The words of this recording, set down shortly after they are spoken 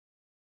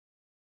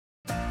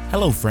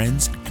Hello,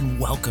 friends, and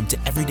welcome to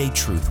Everyday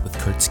Truth with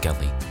Kurt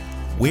Skelly.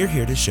 We're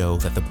here to show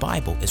that the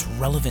Bible is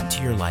relevant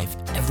to your life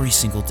every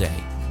single day.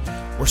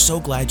 We're so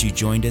glad you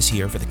joined us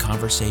here for the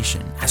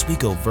conversation as we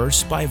go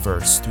verse by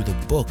verse through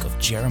the book of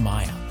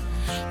Jeremiah.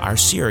 Our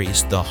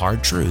series, The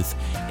Hard Truth,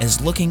 is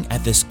looking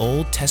at this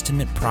Old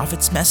Testament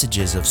prophet's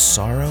messages of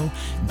sorrow,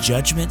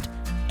 judgment,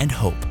 and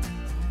hope.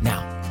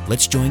 Now,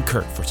 let's join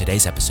Kurt for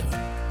today's episode.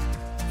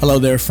 Hello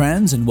there,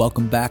 friends, and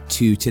welcome back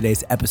to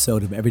today's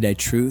episode of Everyday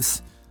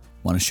Truth.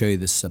 I want to show you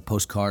this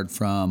postcard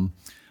from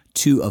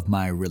two of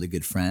my really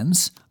good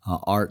friends,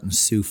 Art and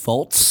Sue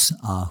Foltz,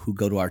 who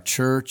go to our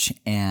church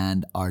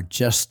and are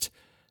just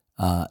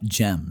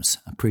gems.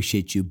 I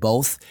appreciate you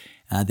both.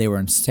 They were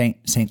in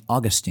St.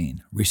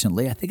 Augustine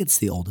recently. I think it's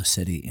the oldest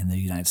city in the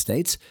United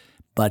States,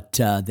 but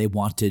they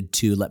wanted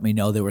to let me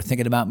know they were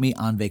thinking about me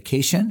on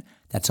vacation.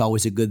 That's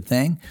always a good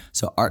thing.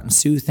 So Art and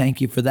Sue,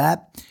 thank you for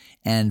that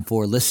and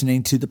for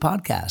listening to the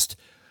podcast.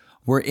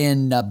 We're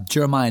in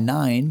Jeremiah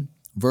 9,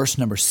 verse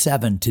number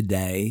 7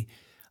 today.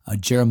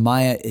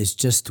 Jeremiah is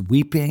just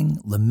weeping,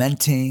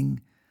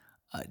 lamenting,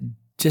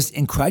 just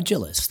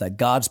incredulous that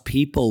God's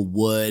people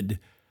would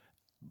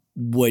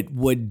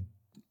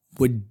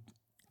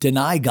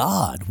deny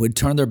God, would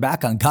turn their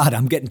back on God.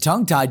 I'm getting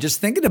tongue-tied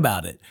just thinking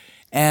about it.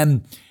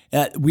 And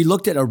we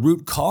looked at a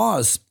root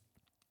cause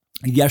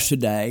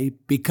yesterday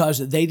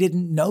because they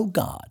didn't know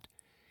God.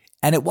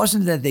 And it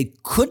wasn't that they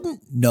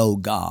couldn't know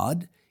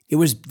God, it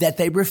was that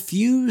they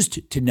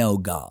refused to know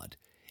God.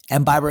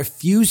 And by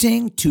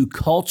refusing to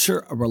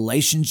culture a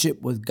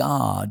relationship with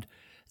God,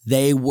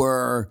 they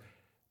were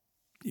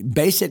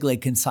basically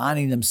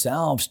consigning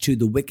themselves to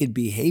the wicked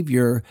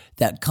behavior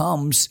that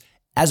comes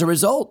as a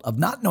result of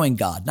not knowing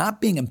God,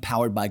 not being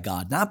empowered by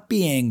God, not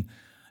being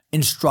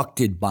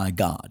instructed by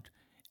God,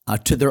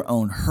 to their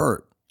own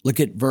hurt.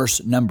 Look at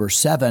verse number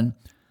 7.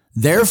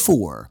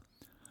 Therefore,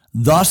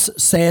 thus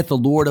saith the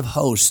Lord of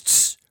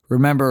hosts.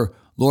 Remember,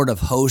 Lord of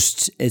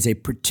hosts is a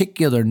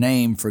particular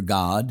name for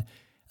God,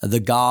 the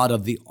God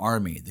of the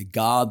army, the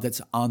God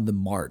that's on the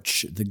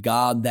march, the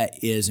God that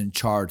is in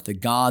charge, the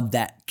God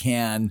that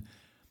can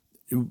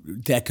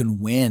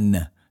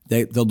win,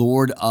 the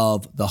Lord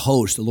of the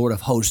host, the Lord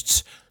of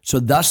hosts. So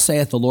thus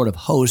saith the Lord of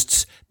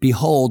hosts,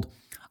 behold,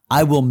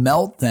 I will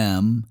melt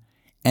them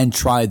and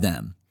try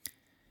them.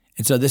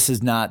 And so this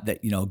is not that,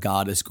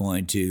 God is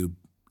going to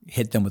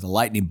hit them with a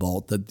lightning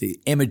bolt. The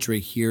imagery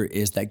here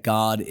is that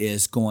God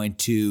is going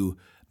to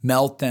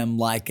melt them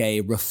like a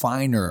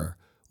refiner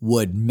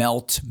would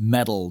melt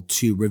metal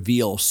to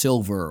reveal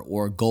silver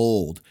or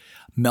gold,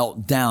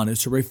 melt down.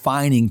 It's a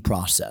refining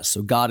process.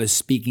 So God is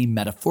speaking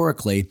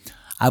metaphorically.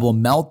 I will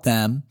melt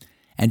them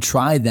and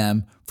try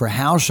them, for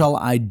how shall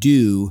I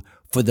do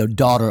for the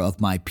daughter of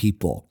my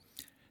people?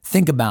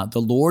 Think about it.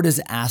 The Lord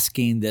is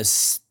asking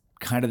this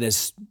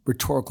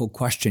rhetorical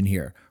question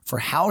here. For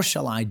how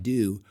shall I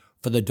do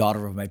for the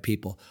daughter of my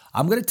people?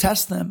 I'm going to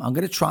test them. I'm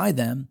going to try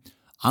them.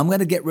 I'm going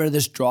to get rid of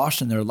this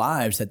dross in their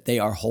lives that they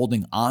are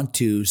holding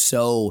onto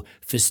so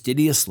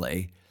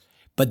fastidiously.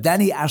 But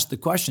then he asked the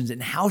questions,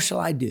 and how shall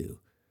I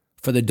do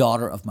for the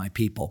daughter of my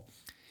people?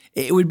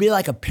 It would be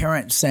like a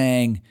parent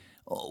saying,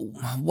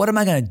 what am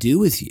I going to do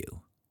with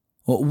you?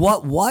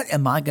 What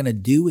am I going to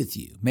do with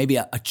you? Maybe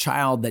a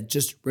child that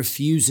just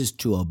refuses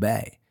to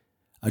obey,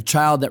 a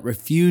child that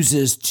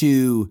refuses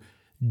to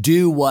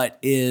do what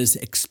is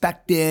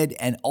expected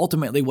and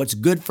ultimately what's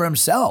good for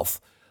himself.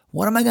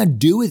 What am I going to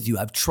do with you?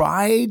 I've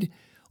tried.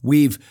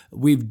 We've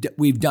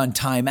done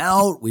time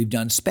out. We've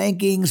done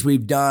spankings.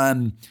 We've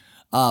done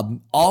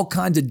all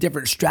kinds of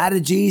different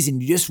strategies,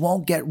 and you just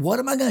won't get. What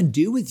am I going to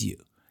do with you?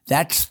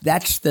 That's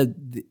the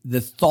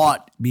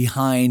thought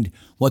behind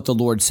what the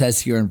Lord says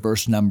here in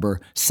verse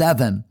number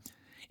 7.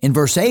 In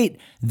verse 8,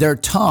 their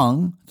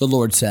tongue, the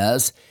Lord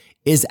says,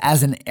 is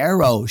as an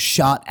arrow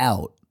shot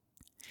out.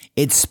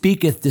 It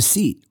speaketh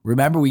deceit.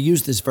 Remember, we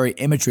used this very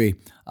imagery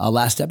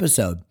last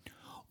episode.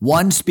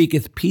 One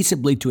speaketh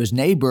peaceably to his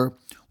neighbor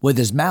with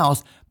his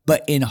mouth,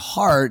 but in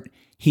heart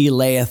he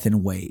layeth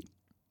in wait.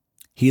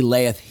 He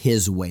layeth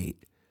his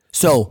wait.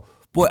 So,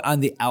 on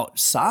the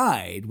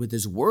outside, with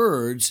his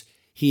words,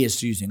 he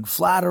is using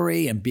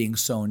flattery and being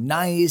so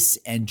nice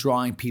and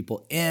drawing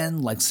people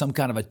in like some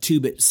kind of a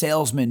two-bit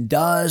salesman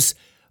does.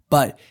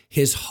 But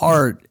his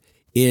heart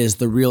is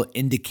the real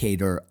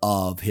indicator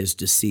of his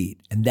deceit.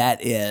 And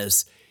that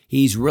is,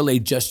 he's really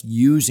just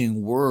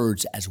using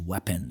words as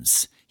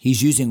weapons.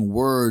 He's using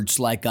words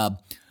like a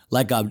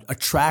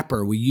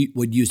trapper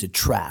would use a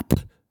trap.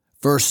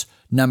 Verse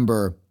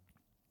number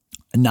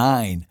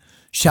 9,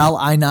 shall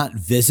I not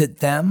visit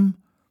them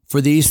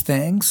for these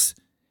things?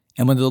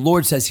 And when the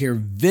Lord says here,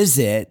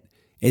 visit,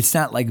 it's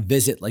not like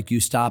visit like you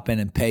stop in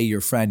and pay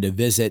your friend to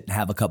visit and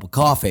have a cup of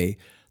coffee.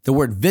 The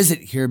word visit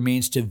here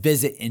means to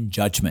visit in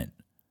judgment.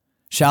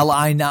 Shall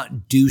I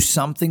not do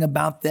something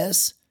about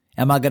this?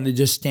 Am I going to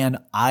just stand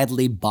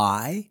idly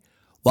by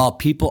while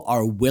people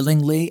are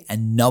willingly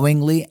and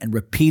knowingly and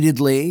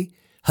repeatedly,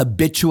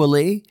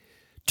 habitually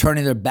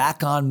turning their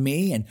back on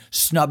me and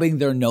snubbing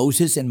their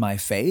noses in my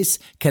face?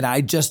 Can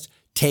I just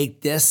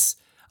take this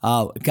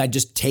Can I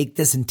just take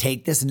this and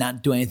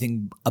not do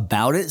anything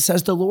about it,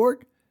 says the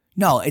Lord?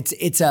 No,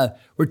 it's a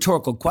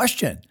rhetorical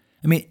question.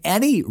 I mean,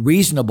 any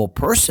reasonable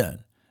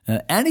person,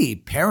 any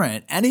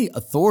parent, any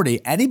authority,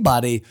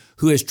 anybody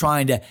who is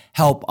trying to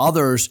help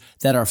others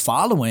that are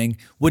following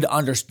would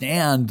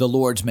understand the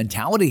Lord's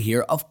mentality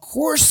here. Of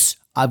course,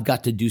 I've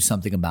got to do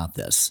something about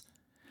this.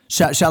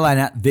 Shall I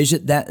not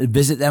visit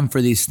them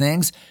for these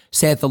things,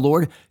 saith the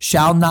Lord?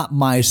 Shall not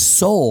my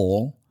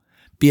soul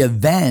be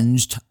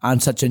avenged on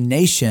such a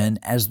nation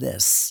as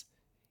this?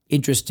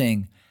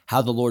 Interesting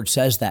how the Lord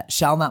says that.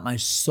 Shall not my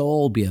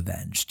soul be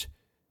avenged?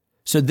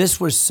 So this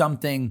was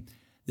something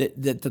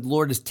that the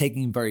Lord is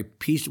taking very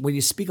peaceful. When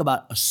you speak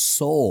about a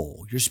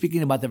soul, you're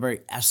speaking about the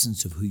very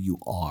essence of who you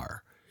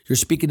are. You're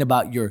speaking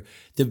about the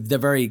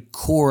very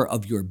core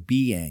of your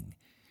being.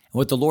 And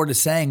what the Lord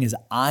is saying is,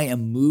 I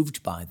am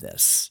moved by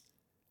this.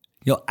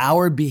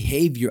 Our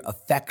behavior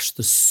affects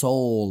the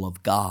soul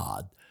of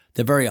God,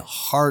 the very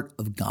heart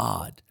of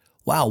God.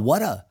 Wow,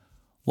 what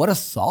a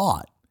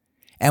thought.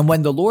 And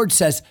when the Lord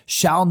says,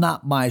 shall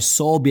not my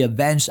soul be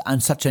avenged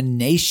on such a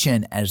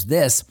nation as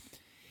this?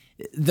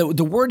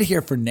 The word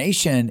here for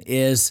nation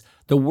is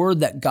the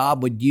word that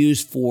God would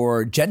use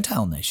for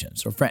Gentile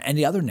nations or for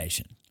any other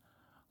nation.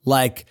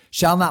 Like,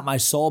 shall not my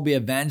soul be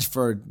avenged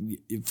for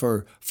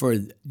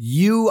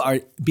you are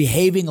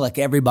behaving like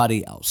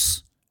everybody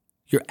else.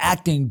 You're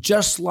acting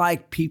just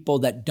like people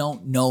that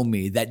don't know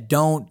me, that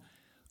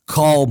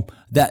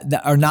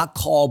are not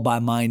called by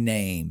my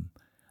name.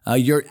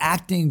 You're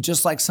acting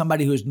just like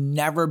somebody who's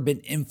never been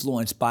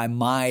influenced by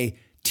my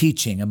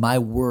teaching and my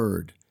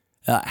word.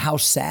 How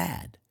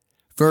sad.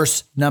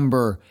 Verse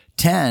number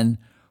 10,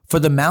 for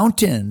the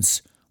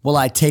mountains will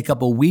I take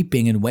up a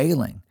weeping and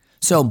wailing.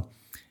 So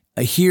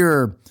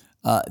here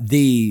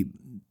the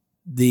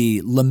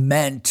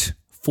lament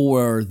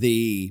for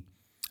the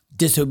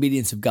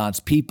disobedience of God's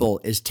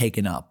people is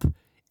taken up.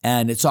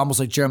 And it's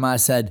almost like Jeremiah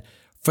said,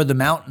 for the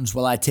mountains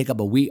will I take up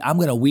a weep. I'm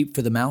going to weep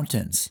for the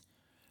mountains.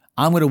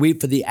 I'm going to weep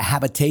for the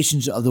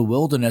habitations of the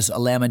wilderness, a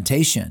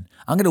lamentation.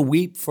 I'm going to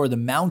weep for the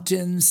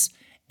mountains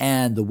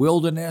and the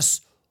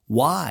wilderness.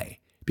 Why?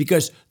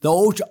 Because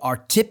those are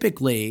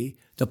typically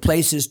the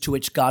places to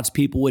which God's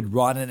people would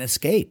run and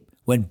escape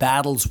when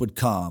battles would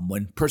come,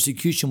 when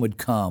persecution would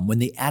come, when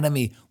the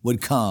enemy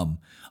would come.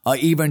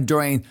 Even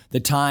during the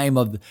time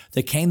of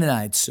the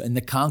Canaanites and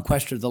the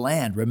conquest of the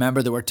land.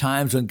 Remember, there were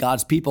times when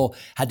God's people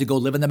had to go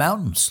live in the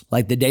mountains,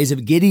 like the days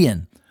of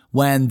Gideon,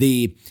 when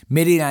the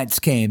Midianites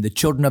came, the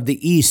children of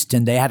the east,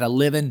 and they had to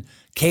live in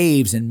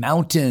caves and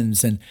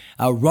mountains and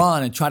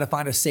run and try to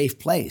find a safe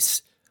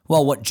place.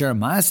 Well, what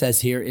Jeremiah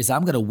says here is,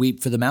 I'm going to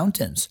weep for the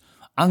mountains.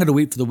 I'm going to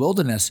weep for the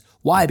wilderness.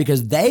 Why?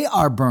 Because they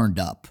are burned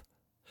up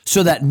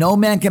so that no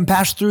man can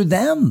pass through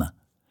them.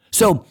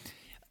 So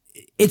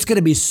it's going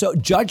to be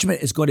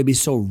judgment is going to be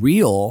so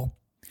real,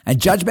 and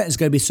judgment is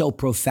going to be so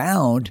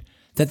profound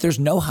that there's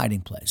no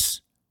hiding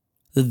place.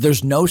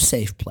 There's no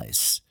safe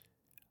place.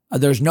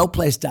 There's no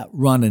place to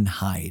run and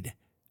hide.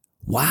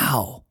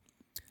 Wow.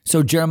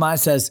 So Jeremiah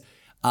says,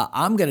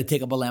 I'm going to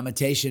take up a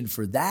lamentation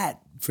for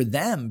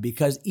them,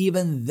 because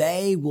even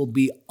they will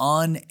be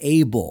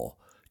unable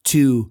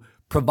to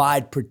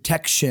provide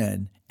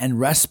protection and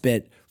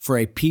respite for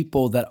a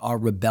people that are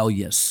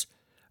rebellious.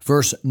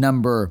 Verse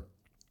number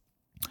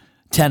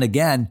 10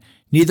 again,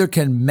 neither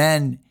can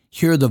men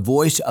hear the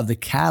voice of the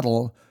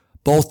cattle,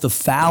 both the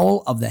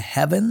fowl of the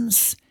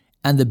heavens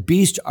and the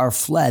beast are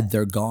fled,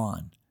 they're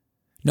gone.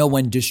 No,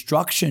 when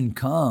destruction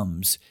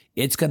comes,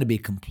 it's going to be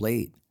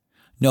complete.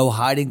 No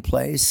hiding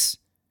place.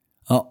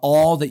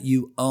 All that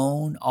you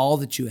own, all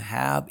that you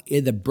have,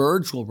 the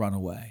birds will run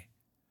away.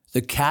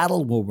 The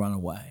cattle will run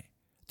away.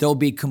 There will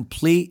be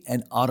complete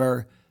and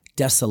utter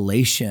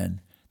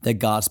desolation that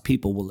God's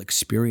people will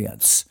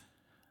experience.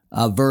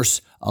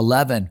 Verse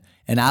 11,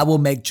 and I will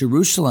make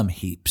Jerusalem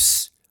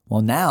heaps.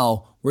 Well,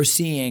 now we're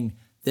seeing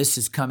this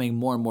is coming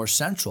more and more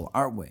central,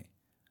 aren't we?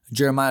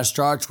 Jeremiah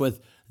starts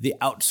with the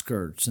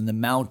outskirts and the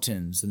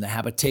mountains and the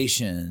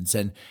habitations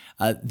and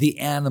the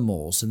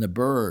animals and the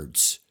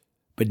birds.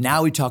 But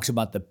now he talks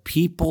about the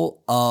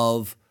people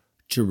of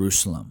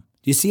Jerusalem.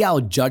 Do you see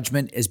how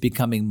judgment is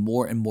becoming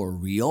more and more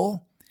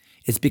real?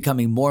 It's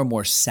becoming more and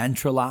more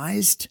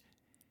centralized.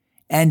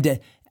 And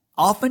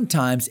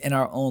oftentimes in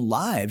our own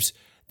lives,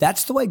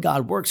 that's the way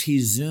God works. He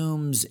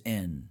zooms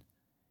in.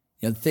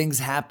 Things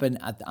happen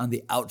on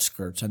the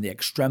outskirts, on the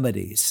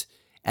extremities,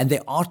 and they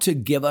ought to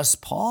give us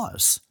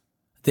pause.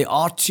 They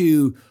ought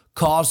to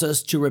cause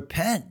us to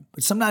repent.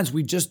 But sometimes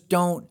we just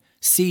don't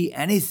see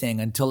anything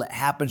until it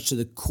happens to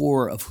the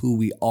core of who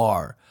we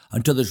are,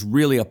 until there's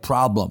really a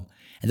problem.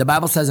 And the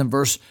Bible says in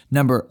verse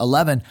number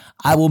 11,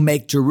 I will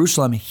make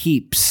Jerusalem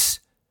heaps.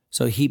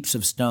 So heaps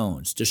of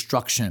stones,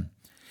 destruction,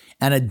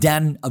 and a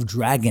den of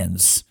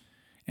dragons.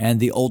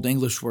 And the Old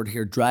English word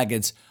here,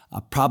 dragons,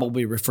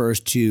 probably refers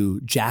to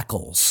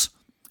jackals.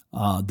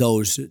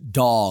 Those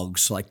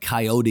dogs like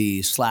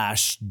coyotes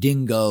 /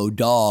 dingo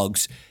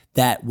dogs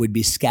that would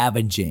be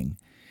scavenging.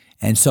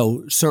 And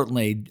so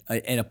certainly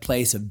in a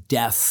place of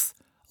death,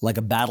 like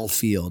a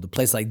battlefield, a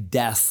place like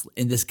death,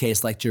 in this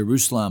case, like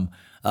Jerusalem,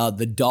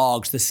 the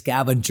dogs, the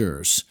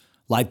scavengers,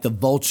 like the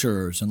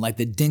vultures and like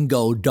the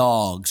dingo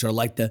dogs or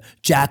like the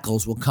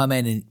jackals will come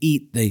in and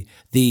eat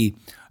the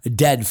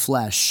dead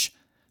flesh.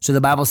 So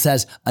the Bible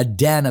says, a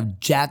den of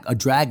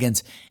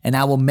dragons, and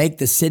I will make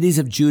the cities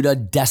of Judah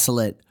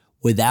desolate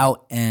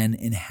without an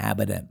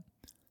inhabitant.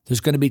 There's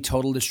going to be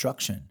total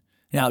destruction.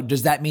 Now,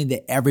 does that mean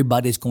that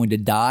everybody's going to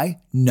die?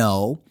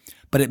 No,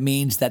 but it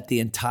means that the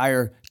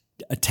entire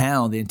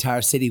town, the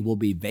entire city will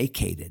be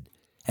vacated.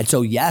 And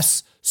so,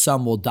 yes,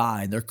 some will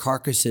die and their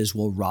carcasses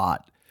will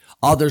rot.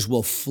 Others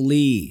will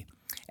flee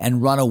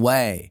and run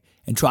away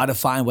and try to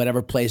find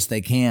whatever place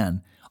they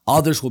can.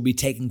 Others will be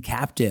taken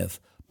captive,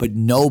 but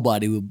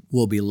nobody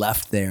will be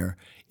left there.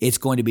 It's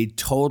going to be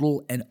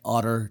total and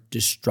utter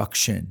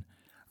destruction.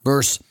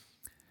 Verse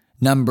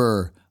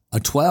number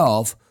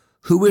 12,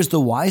 who is the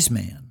wise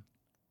man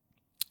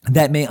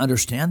that may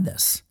understand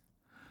this?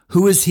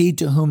 Who is he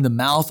to whom the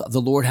mouth of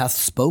the Lord hath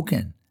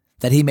spoken,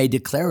 that he may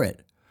declare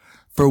it?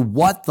 For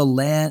what the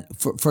land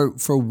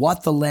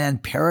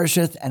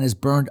perisheth and is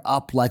burned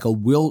up like a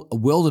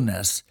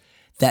wilderness,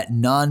 that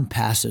none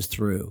passes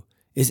through.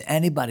 Is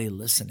anybody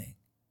listening?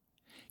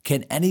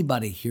 Can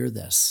anybody hear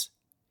this?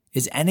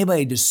 Is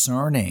anybody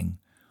discerning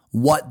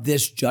what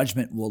this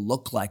judgment will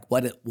look like,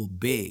 what it will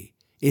be?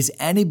 Is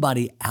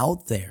anybody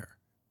out there?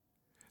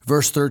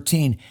 Verse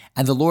 13,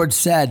 and the Lord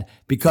said,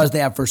 because they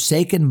have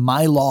forsaken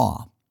my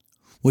law,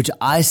 which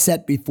I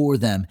set before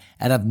them,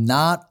 and have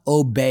not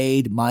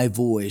obeyed my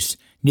voice,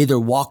 neither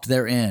walked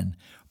therein,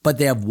 but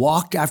they have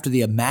walked after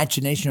the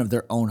imagination of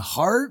their own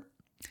heart,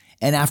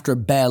 and after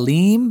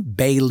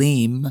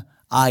Baalim,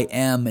 I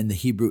am in the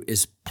Hebrew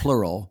is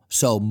plural,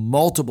 so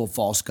multiple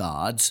false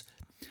gods,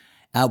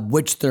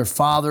 which their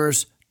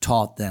fathers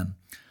taught them.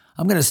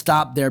 I'm going to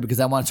stop there because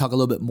I want to talk a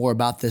little bit more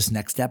about this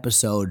next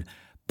episode,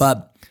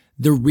 but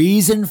the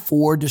reason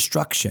for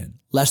destruction,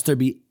 lest there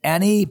be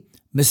any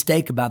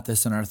mistake about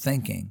this in our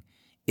thinking,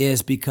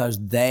 is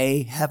because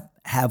they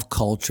have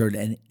cultured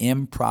an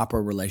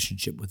improper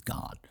relationship with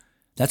God.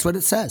 That's what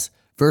it says.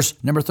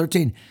 Verse number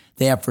 13,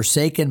 they have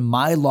forsaken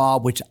my law,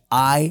 which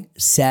I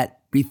set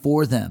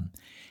before them,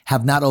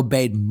 have not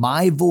obeyed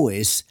my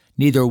voice,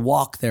 neither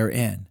walk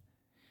therein.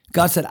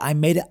 God said, I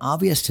made it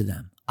obvious to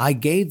them. I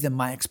gave them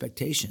my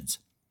expectations.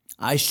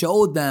 I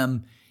showed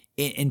them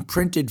in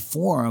printed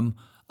form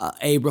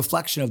a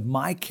reflection of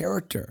my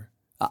character.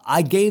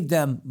 I gave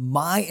them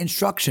my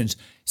instructions.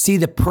 See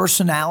the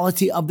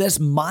personality of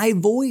this, my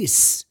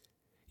voice.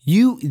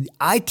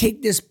 I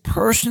take this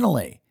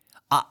personally.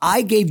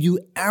 I gave you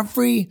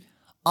every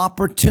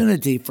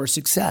opportunity for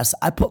success.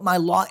 I put my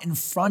law in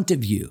front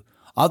of you.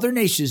 Other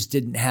nations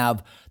didn't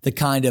have the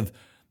kind of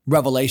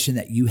revelation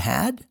that you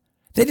had.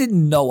 They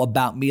didn't know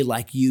about me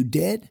like you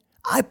did.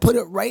 I put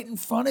it right in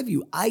front of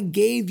you. I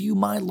gave you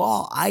my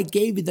law. I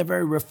gave you the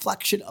very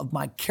reflection of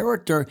my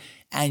character,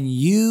 and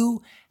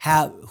you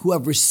who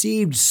have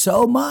received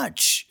so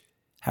much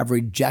have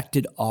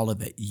rejected all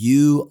of it.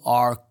 You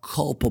are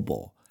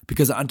culpable,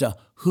 because unto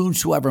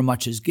whomsoever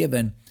much is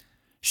given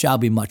shall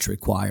be much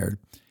required.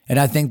 And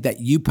I think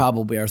that you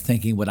probably are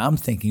thinking what I'm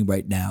thinking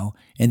right now,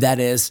 and that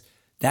is,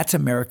 that's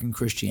American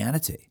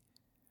Christianity.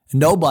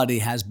 Nobody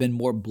has been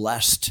more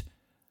blessed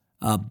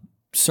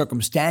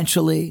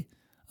circumstantially,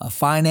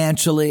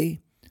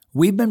 financially.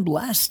 We've been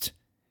blessed,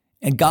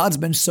 and God's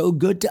been so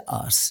good to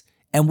us,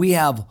 and we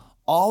have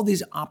all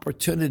these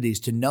opportunities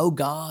to know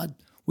God.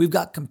 We've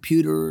got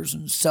computers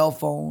and cell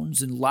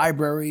phones and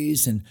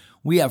libraries, and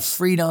we have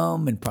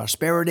freedom and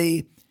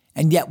prosperity.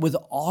 And yet with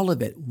all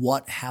of it,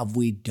 what have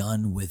we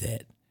done with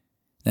it?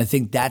 And I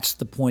think that's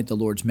the point the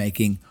Lord's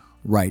making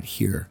right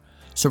here.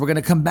 So we're going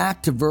to come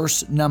back to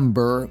verse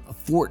number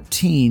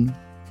 14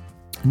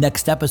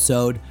 next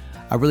episode.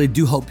 I really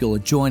do hope you'll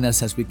join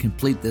us as we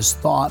complete this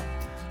thought.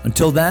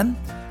 Until then,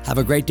 have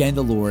a great day in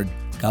the Lord.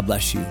 God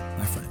bless you,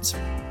 my friends.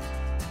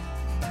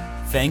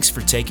 Thanks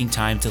for taking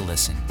time to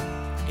listen.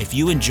 If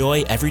you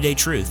enjoy Everyday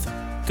Truth,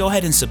 go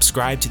ahead and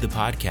subscribe to the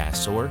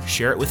podcast or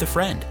share it with a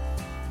friend.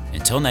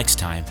 Until next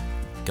time,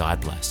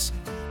 God bless.